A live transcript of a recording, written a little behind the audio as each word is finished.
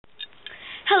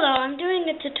I'm doing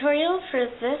a tutorial for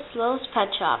this little pet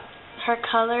shop. Her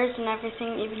colors and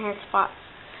everything, even her spots.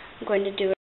 I'm going to do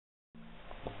it.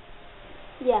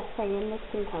 Yes, I am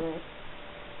mixing colors.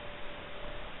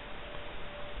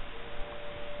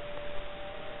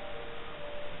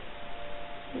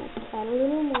 Let's add a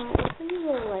little more. It's a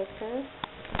little like her.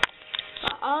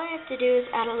 But all I have to do is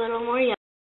add a little more yellow.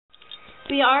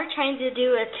 We are trying to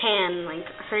do a tan, like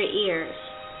her ears.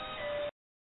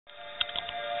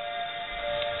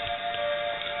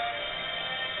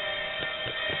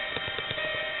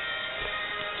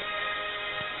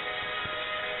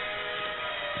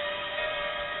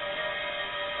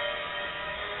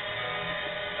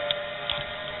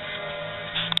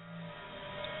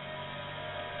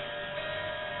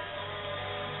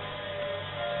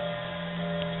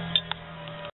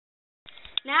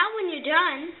 Now when you're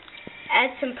done,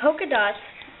 add some polka dots,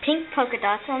 pink polka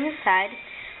dots on the side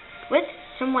with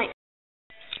some white.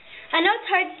 I know it's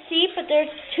hard to see, but there's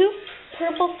two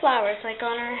purple flowers like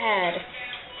on her head.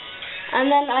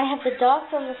 And then I have the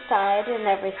dots on the side and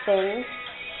everything.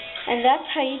 And that's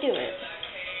how you do it.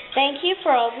 Thank you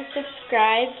for all the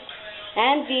subscribes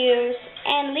and views,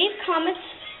 and leave comments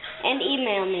and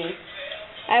email me.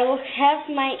 I will have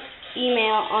my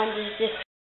email on the description.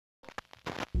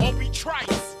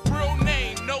 Trice.